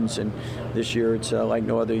institutions. And this year, it's like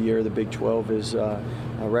no other year. The Big 12 is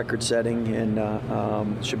record-setting,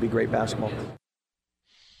 and should be great basketball.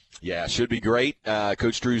 Yeah, should be great.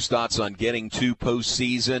 Coach Drew's thoughts on getting to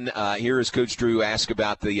postseason. Here is Coach Drew ask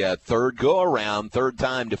about the third go-around, third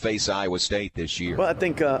time to face Iowa State this year. Well, I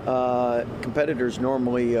think competitors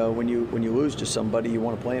normally, when you lose to somebody, you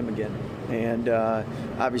want to play them again. And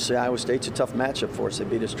obviously, Iowa State's a tough matchup for us. They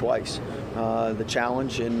beat us twice. The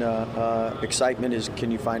challenge and excitement is,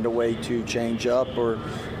 can you find a way to change up or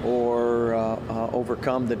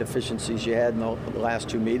overcome the deficiencies you had in the last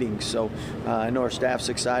two meetings? So I know our staff's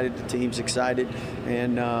excited. The team's excited,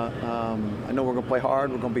 and I know we're going to play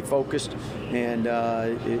hard. We're going to be focused, and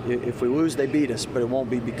if we lose, they beat us, but it won't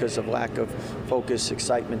be because of lack of focus,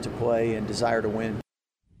 excitement to play, and desire to win.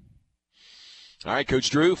 All right, Coach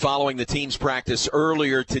Drew, following the team's practice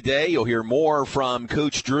earlier today, you'll hear more from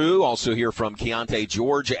Coach Drew. Also hear from Keontae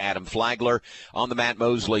George, Adam Flagler on the Matt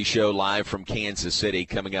Mosley Show live from Kansas City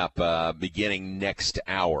coming up beginning next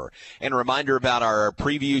hour. And a reminder about our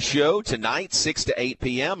preview show tonight, 6 to 8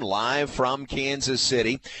 p.m., live from Kansas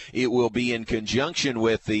City. It will be in conjunction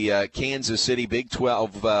with the Kansas City Big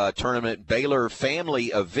 12 Tournament Baylor Family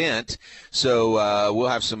Event. So we'll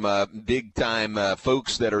have some big-time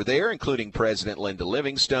folks that are there, including President Linda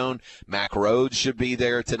Livingstone. Mac Rhodes should be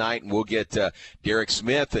there tonight, and we'll get Derek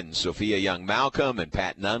Smith and Sophia Young-Malcolm and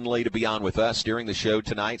Pat Nunley to be on with us during the show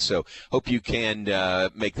tonight. So hope you can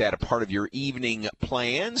make that a part of your evening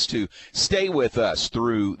plans to stay with us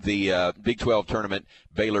through the Big 12 Tournament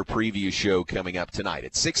Baylor preview show coming up tonight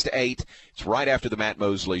at 6 to 8. It's right after the Matt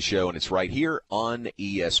Mosley Show, and it's right here on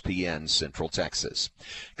ESPN Central Texas.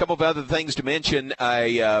 A couple of other things to mention.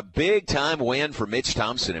 A big-time win for Mitch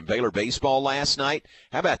Thompson in Baylor baseball last night.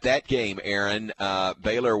 How about that game, Aaron?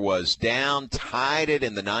 Baylor was down, tied it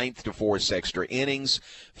in the ninth to force extra innings,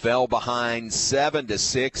 fell behind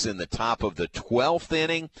 7-6 in the top of the 12th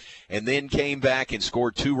inning, and then came back and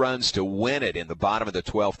scored 2 runs to win it in the bottom of the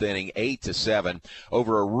 12th inning, 8-7,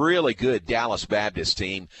 over a really good Dallas Baptist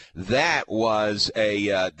team. That was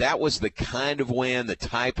the kind of win, the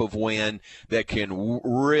type of win that can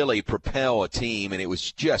really propel a team, and it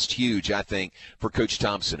was just huge, I think, for Coach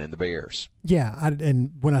Thompson and the Bears. Yeah,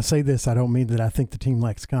 and when I say this, I don't mean that I think the team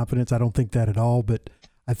lacks confidence. I don't think that at all, but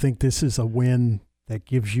I think this is a win that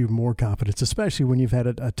gives you more confidence, especially when you've had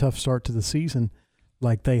a tough start to the season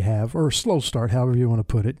like they have, or a slow start, however you want to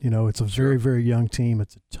put it. You know, it's a very, very young team.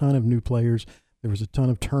 It's a ton of new players. There was a ton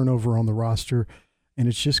of turnover on the roster, and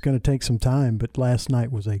it's just going to take some time. But last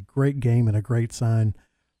night was a great game and a great sign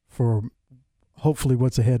for hopefully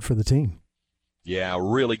what's ahead for the team. Yeah,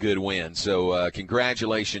 really good win. So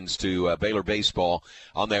congratulations to Baylor baseball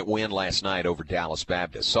on that win last night over Dallas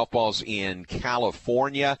Baptist. Softball's in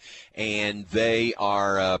California, and they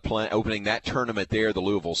are opening that tournament there, the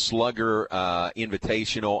Louisville Slugger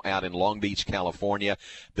Invitational out in Long Beach, California.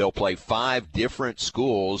 They'll play 5 different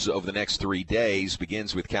schools over the next 3 days.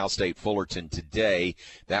 Begins with Cal State Fullerton today.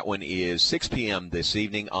 That one is 6 p.m. this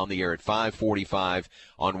evening, on the air at 5:45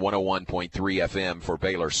 on 101.3 FM for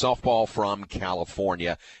Baylor softball from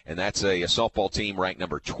California. And that's a softball team ranked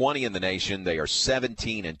number 20 in the nation. They are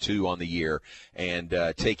 17-2 on the year, and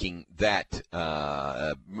taking that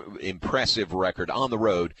impressive record on the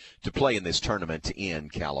road to play in this tournament in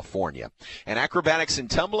California. And acrobatics and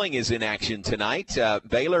tumbling is in action tonight.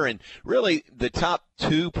 Baylor, and really the top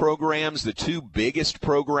 2 programs, the 2 biggest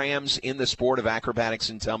programs in the sport of acrobatics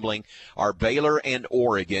and tumbling, are Baylor and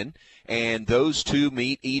Oregon. and those two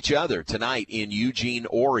meet each other tonight in Eugene,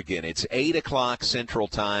 Oregon. It's 8 o'clock Central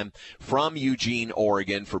Time from Eugene,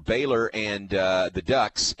 Oregon for Baylor and the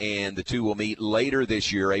Ducks, and the two will meet later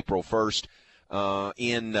this year, April 1st,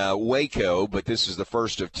 in Waco, but this is the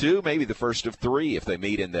first of two, maybe the first of three if they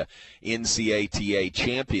meet in the NCATA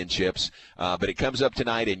championships. But it comes up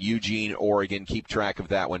tonight in Eugene, Oregon. Keep track of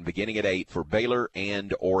that one beginning at 8 for Baylor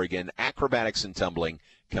and Oregon. Acrobatics and tumbling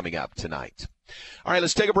coming up tonight. All right,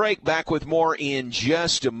 let's take a break. Back with more in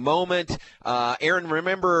just a moment. Aaron,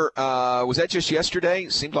 remember, was that just yesterday?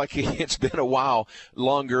 Seemed like it's been a while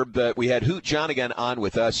longer, but we had Hoot Jonigan on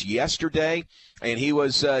with us yesterday, and he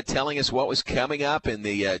was telling us what was coming up in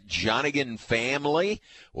the Jonigan family.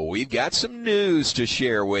 Well, we've got some news to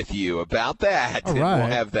share with you about that. All right. And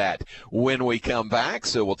we'll have that when we come back.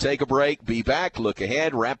 So we'll take a break, be back, look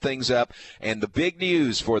ahead, wrap things up, and the big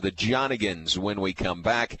news for the Jonigans when we come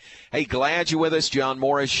back. Hey, glad you're with us. John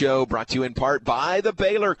Morris Show brought to you in part by the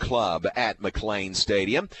Baylor Club at McLean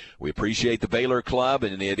Stadium. We appreciate the Baylor Club,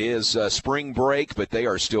 and it is spring break, but they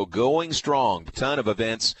are still going strong. A ton of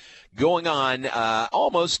events going on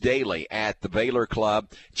almost daily at the Baylor Club.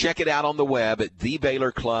 Check it out on the web at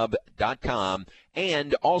thebaylorclub.com.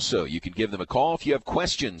 And also, you can give them a call if you have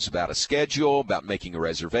questions about a schedule, about making a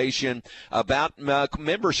reservation, about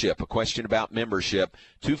membership, a question about membership.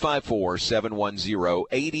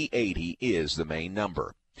 254-710-8080 is the main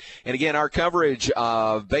number. And again, our coverage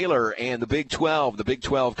of Baylor and the Big 12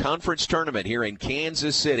 Conference Tournament here in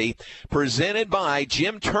Kansas City, presented by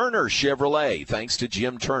Jim Turner Chevrolet. Thanks to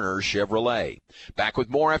Jim Turner Chevrolet. Back with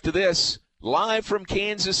more after this, live from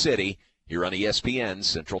Kansas City, here on ESPN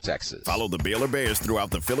Central Texas. Follow the Baylor Bears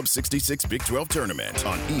throughout the Phillips 66 Big 12 Tournament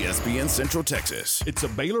on ESPN Central Texas. It's a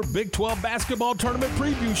Baylor Big 12 basketball tournament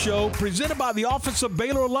preview show presented by the Office of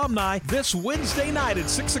Baylor Alumni this Wednesday night at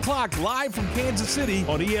 6 o'clock live from Kansas City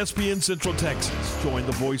on ESPN Central Texas. Join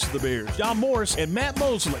the voice of the Bears, John Morris and Matt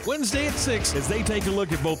Mosley, Wednesday at 6 as they take a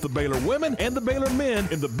look at both the Baylor women and the Baylor men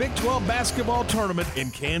in the Big 12 basketball tournament in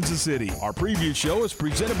Kansas City. Our preview show is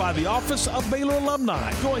presented by the Office of Baylor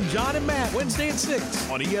Alumni. Join John and Matt Wednesday at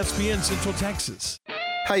 6 on ESPN Central Texas.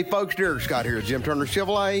 Hey folks, Derek Scott here at Jim Turner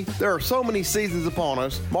Chevrolet. There are so many seasons upon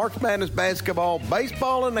us, March Madness basketball,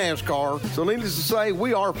 baseball, and NASCAR. So needless to say,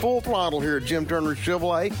 we are full throttle here at Jim Turner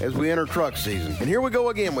Chevrolet as we enter truck season. And here we go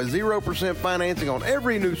again with 0% financing on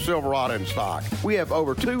every new Silverado in stock. We have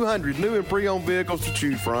over 200 new and pre-owned vehicles to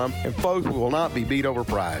choose from, and folks, we will not be beat over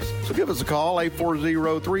price. So give us a call,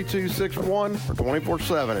 840-3261 or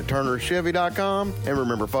 24/7 at turnerchevy.com. And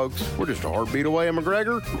remember folks, we're just a heartbeat away in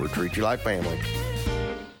McGregor. We'll treat you like family.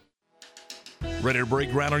 Ready to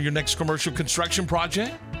break ground on your next commercial construction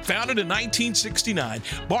project? Founded in 1969,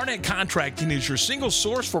 Barnett Contracting is your single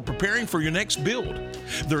source for preparing for your next build.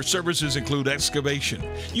 Their services include excavation,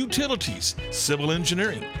 utilities, civil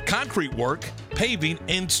engineering, concrete work, paving,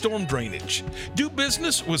 and storm drainage. Do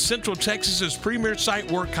business with Central Texas's premier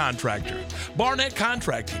site work contractor, Barnett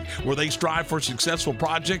Contracting, where they strive for successful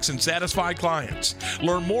projects and satisfied clients.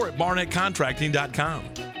 Learn more at barnettcontracting.com.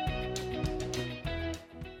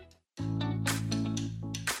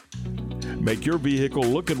 Make your vehicle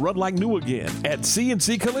look and run like new again at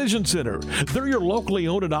CNC Collision Center. They're your locally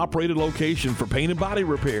owned and operated location for paint and body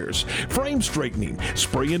repairs, frame straightening,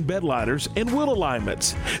 spray and bed liners, and wheel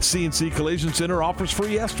alignments. CNC Collision Center offers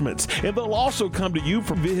free estimates, and they'll also come to you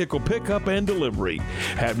for vehicle pickup and delivery.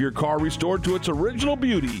 Have your car restored to its original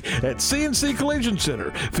beauty at CNC Collision Center,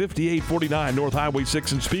 5849 North Highway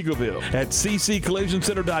 6 in Spiegelville, at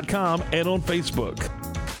cccollisioncenter.com and on Facebook.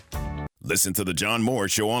 Listen to the John Moore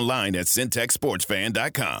Show online at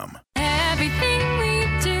syntechsportsfan.com. Everything we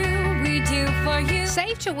do for you.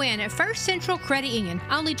 Save to win at First Central Credit Union.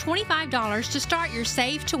 Only $25 to start your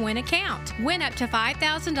Save to Win account. Win up to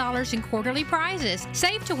 $5,000 in quarterly prizes.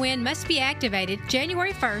 Save to Win must be activated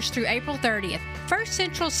January 1st through April 30th. First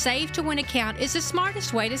Central's Save to Win account is the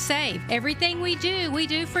smartest way to save. Everything we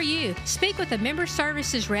do for you. Speak with a member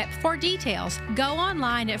services rep for details. Go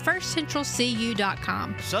online at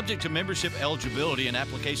firstcentralcu.com. Subject to membership eligibility and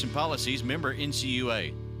application policies, member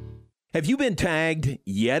NCUA. Have you been tagged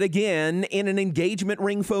yet again in an engagement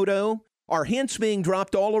ring photo? Are hints being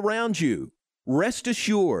dropped all around you? Rest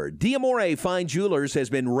assured, D'Amore Fine Jewelers has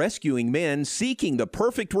been rescuing men seeking the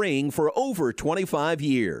perfect ring for over 25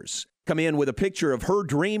 years. Come in with a picture of her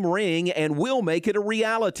dream ring and we'll make it a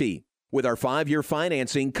reality. With our 5-year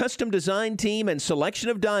financing, custom design team, and selection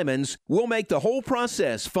of diamonds, we'll make the whole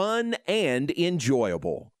process fun and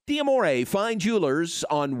enjoyable. D'Amore Fine Jewelers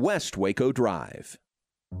on West Waco Drive.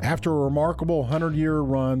 After a remarkable 100-year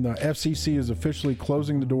run, the FCC is officially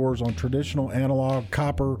closing the doors on traditional analog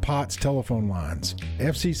copper POTS telephone lines.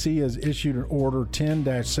 FCC has issued an Order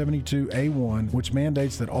 10-72A1, which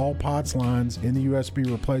mandates that all POTS lines in the U.S. be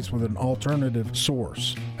replaced with an alternative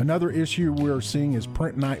source. Another issue we are seeing is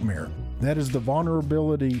print nightmare. That is the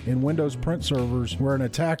vulnerability in Windows print servers where an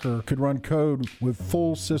attacker could run code with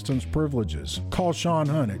full systems privileges. Call Sean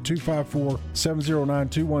Hunt at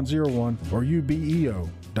 254-709-2101 or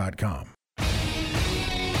ubeo.com.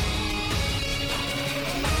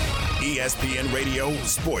 ESPN Radio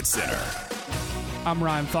Sports Center. I'm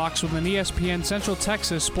Ryan Fox with an ESPN Central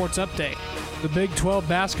Texas Sports Update. The Big 12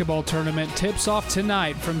 basketball tournament tips off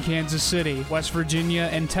tonight from Kansas City. West Virginia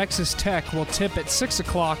and Texas Tech will tip at 6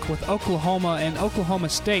 o'clock with Oklahoma and Oklahoma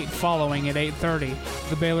State following at 8:30.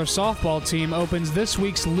 The Baylor softball team opens this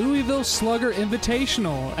week's Louisville Slugger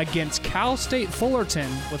Invitational against Cal State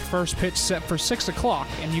Fullerton with first pitch set for 6 o'clock,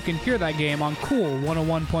 and you can hear that game on Cool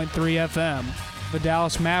 101.3 FM. The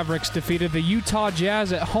Dallas Mavericks defeated the Utah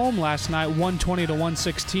Jazz at home last night,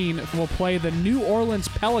 120-116. Will play the New Orleans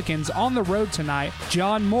Pelicans on the road tonight.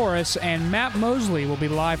 John Morris and Matt Mosley will be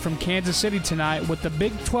live from Kansas City tonight with the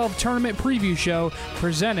Big 12 Tournament Preview Show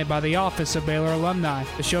presented by the Office of Baylor Alumni.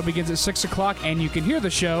 The show begins at 6 o'clock, and you can hear the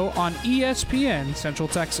show on ESPN Central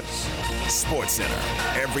Texas. Sports Center,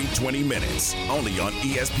 every 20 minutes, only on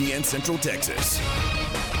ESPN Central Texas.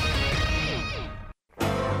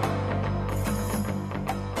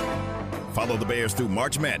 Follow the Bears through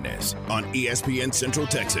March Madness on ESPN Central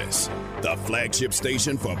Texas, the flagship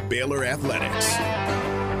station for Baylor Athletics.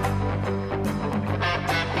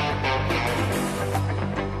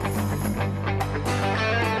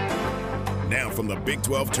 Now from the Big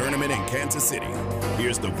 12 Tournament in Kansas City,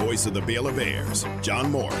 here's the voice of the Baylor Bears, John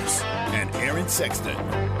Morris and Aaron Sexton.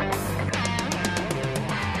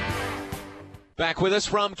 Back with us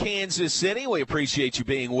from Kansas City. We appreciate you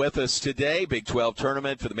being with us today. Big 12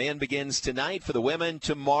 tournament for the men begins tonight. For the women,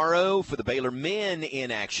 tomorrow. For the Baylor men, in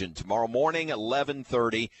action tomorrow morning,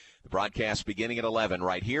 11:30. The broadcast beginning at 11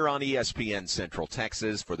 right here on ESPN Central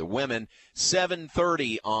Texas. For the women,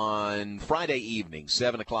 7:30 on Friday evening,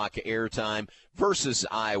 7 o'clock airtime versus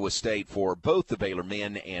Iowa State for both the Baylor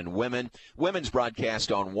men and women. Women's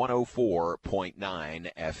broadcast on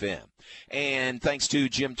 104.9 FM. And thanks to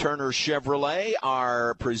Jim Turner Chevrolet,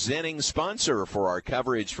 our presenting sponsor for our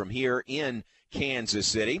coverage from here in Kansas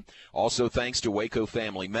City. Also thanks to Waco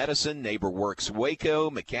Family Medicine, NeighborWorks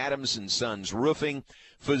Waco, McAdams & Sons Roofing,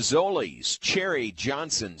 Fazoli's, Cherry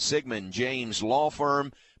Johnson, Sigmund James Law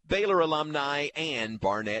Firm, Baylor Alumni, and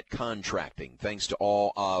Barnett Contracting. Thanks to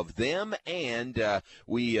all of them, and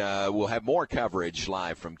we will have more coverage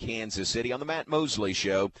live from Kansas City on the Matt Mosley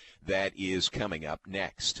Show that is coming up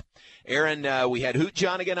next. Aaron, we had Hoot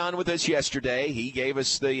Jonigan on with us yesterday. He gave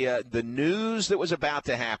us the news that was about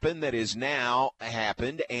to happen that is now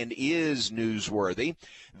happened and is newsworthy.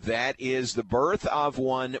 That is the birth of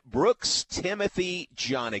one Brooks Timothy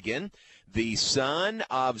Jonigan, the son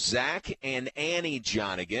of Zach and Annie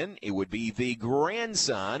Jonigan. It would be the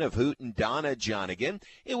grandson of Hoot and Donna Jonigan.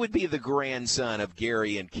 It would be the grandson of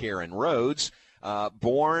Gary and Karen Rhodes,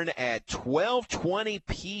 born at 12:20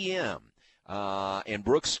 p.m. And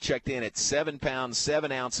Brooks checked in at 7 pounds,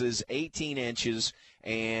 7 ounces, 18 inches.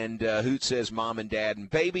 And Hoot says mom and dad and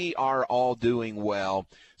baby are all doing well.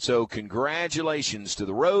 So congratulations to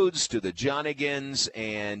the Rhodes, to the Jonigans,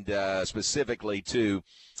 and specifically to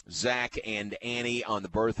Zach and Annie on the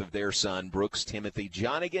birth of their son, Brooks Timothy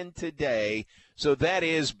Jonigan, today. So that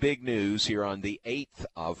is big news here on the 8th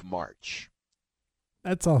of March.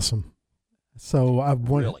 That's awesome. So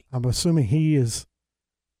I'm assuming he is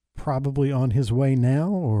probably on his way now,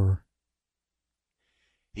 or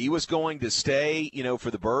he was going to stay, for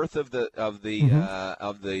the birth of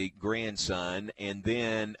the grandson, and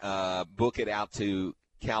then book it out to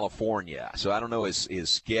California. So I don't know his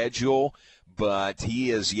schedule, but he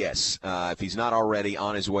is, yes, if he's not already,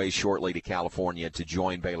 on his way shortly to California to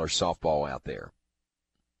join Baylor softball out there.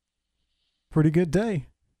 Pretty good day.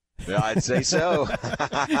 Yeah, I'd say so.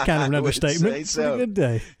 Kind of an understatement. So. Pretty good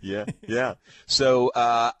day. Yeah. So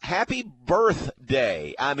happy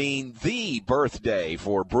birthday. I mean, the birthday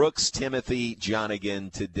for Brooks Timothy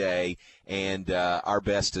Jonigan today. And our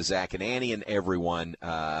best to Zach and Annie and everyone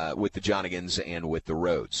with the Jonigans and with the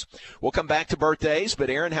Rhodes. We'll come back to birthdays,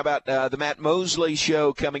 but Aaron, how about the Matt Mosley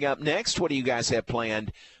Show coming up next? What do you guys have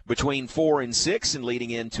planned between 4 and 6 and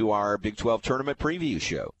leading into our Big 12 Tournament Preview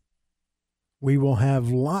Show? We will have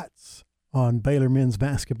lots on Baylor men's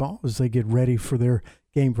basketball as they get ready for their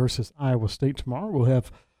game versus Iowa State tomorrow. We'll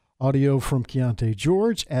have audio from Keontae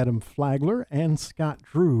George, Adam Flagler, and Scott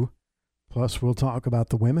Drew Plus, we'll talk about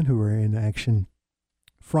the women who are in action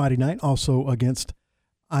Friday night, also against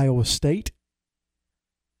Iowa State.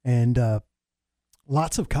 And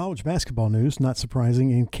lots of college basketball news, not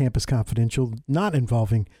surprising, in Campus Confidential, not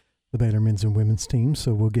involving the Baylor men's and women's teams.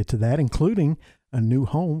 So we'll get to that, including a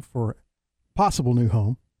possible new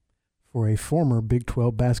home for a former Big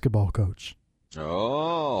 12 basketball coach.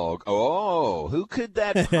 Oh, who could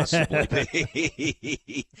that possibly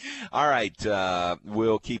be? All right,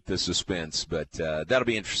 we'll keep the suspense, but that'll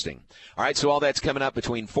be interesting. All right, so all that's coming up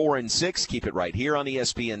between 4 and 6. Keep it right here on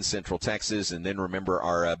ESPN Central Texas, and then remember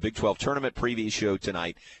our Big 12 tournament preview show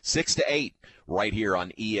tonight, 6 to 8, right here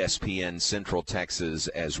on ESPN Central Texas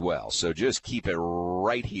as well. So just keep it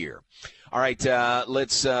right here. All right,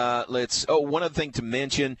 let's. One other thing to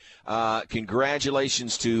mention,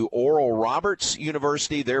 congratulations to Oral Roberts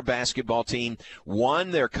University. Their basketball team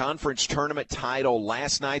won their conference tournament title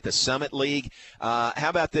last night, the Summit League. How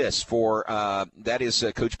about this? That is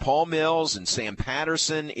Coach Paul Mills, and Sam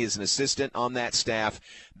Patterson is an assistant on that staff.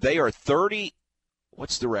 They are 30.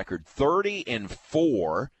 What's the record?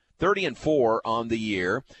 30-4. 30-4 on the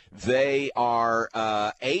year. They are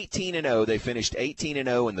 18-0. They finished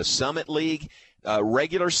 18-0 in the Summit League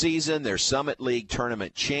regular season. They're Summit League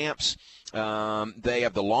tournament champs. They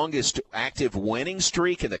have the longest active winning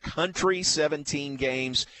streak in the country, 17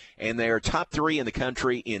 games, and they are top 3 in the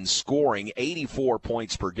country in scoring, 84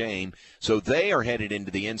 points per game. So they are headed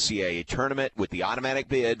into the NCAA tournament with the automatic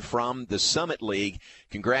bid from the Summit League.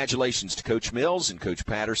 Congratulations to Coach Mills and Coach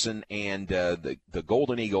Patterson and the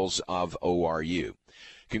Golden Eagles of ORU.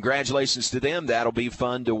 Congratulations to them. That'll be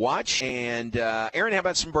fun to watch. And, Aaron, how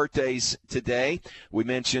about some birthdays today? We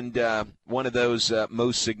mentioned one of those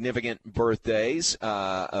most significant birthdays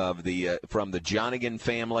from the Jonigan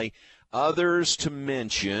family. Others to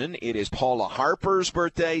mention, it is Paula Harper's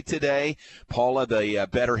birthday today. Paula, the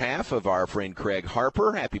better half of our friend Craig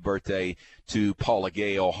Harper. Happy birthday to Paula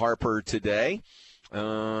Gale Harper today.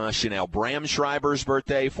 Chanel Bramschreiber's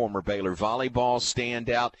birthday, former Baylor volleyball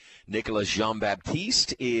standout. Nicolas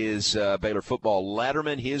Jean-Baptiste is Baylor football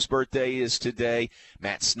letterman. His birthday is today.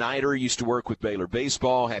 Matt Snyder used to work with Baylor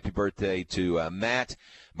baseball. Happy birthday to Matt.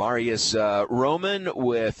 Marius Roman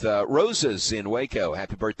with Roses in Waco.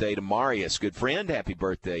 Happy birthday to Marius. Good friend. Happy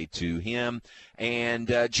birthday to him. And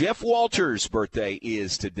Jeff Walters' birthday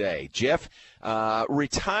is today. Jeff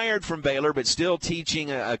retired from Baylor but still teaching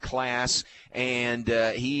a class, and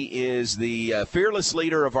he is the fearless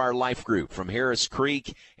leader of our life group from Harris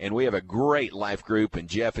Creek, and we have a great life group, and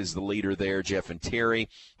Jeff is the leader there, Jeff and Terry.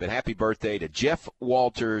 But happy birthday to Jeff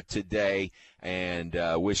Walter today, and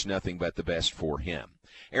wish nothing but the best for him.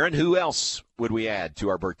 Aaron, who else would we add to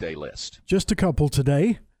our birthday list? Just a couple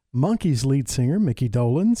today. Monkees lead singer Mickey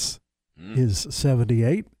Dolenz is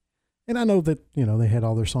 78. And I know that, they had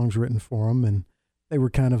all their songs written for them, and they were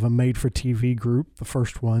kind of a made-for-TV group, the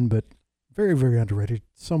first one, but very, very underrated.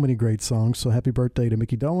 So many great songs. So happy birthday to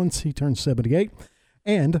Mickey Dolenz. He turned 78.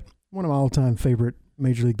 And one of my all-time favorite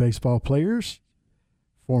Major League Baseball players,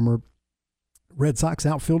 former Red Sox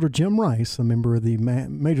outfielder Jim Rice, a member of the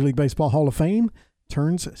Major League Baseball Hall of Fame,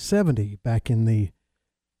 turns 70. Back in the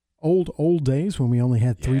old days when we only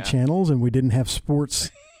had 3 channels and we didn't have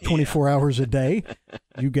sports 24 hours a day.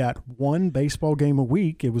 You got one baseball game a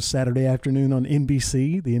week. It was Saturday afternoon on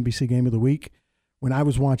NBC, the NBC Game of the Week. When I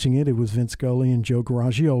was watching it, it was Vince Scully and Joe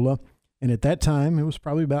Garagiola. And at that time, it was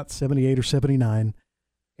probably about 78 or 79.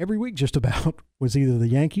 Every week just about was either the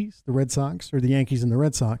Yankees, the Red Sox, or the Yankees and the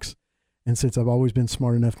Red Sox. And since I've always been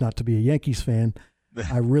smart enough not to be a Yankees fan,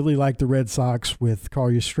 I really like the Red Sox with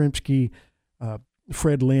Carl Yastrzemski,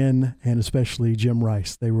 Fred Lynn, and especially Jim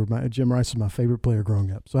Rice. Jim Rice was my favorite player growing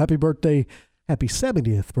up. So happy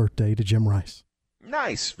 70th birthday to Jim Rice.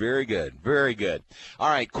 Nice. Very good. Very good. All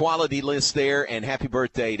right. Quality list there, and happy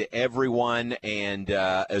birthday to everyone, and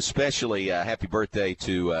especially happy birthday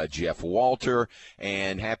to Jeff Walter,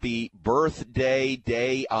 and happy birthday,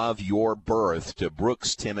 day of your birth, to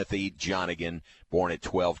Brooks Timothy Jonigan, born at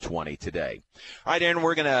 12/20 today. All right, Aaron,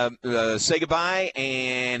 we're going to say goodbye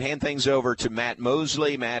and hand things over to Matt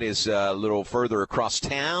Mosley. Matt is a little further across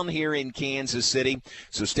town here in Kansas City,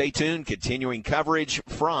 so stay tuned. Continuing coverage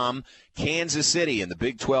from Kansas City, and the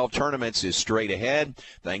Big 12 tournaments is straight ahead.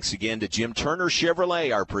 Thanks again to Jim Turner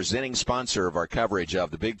Chevrolet, our presenting sponsor of our coverage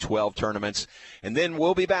of the Big 12 tournaments. And then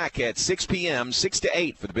we'll be back at 6 p.m., 6 to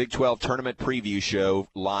 8 for the Big 12 tournament preview show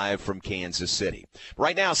live from Kansas City.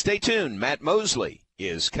 Right now, stay tuned. Matt Mosley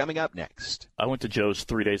is coming up next. I went to Joe's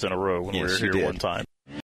 3 days in a row when we were here one time.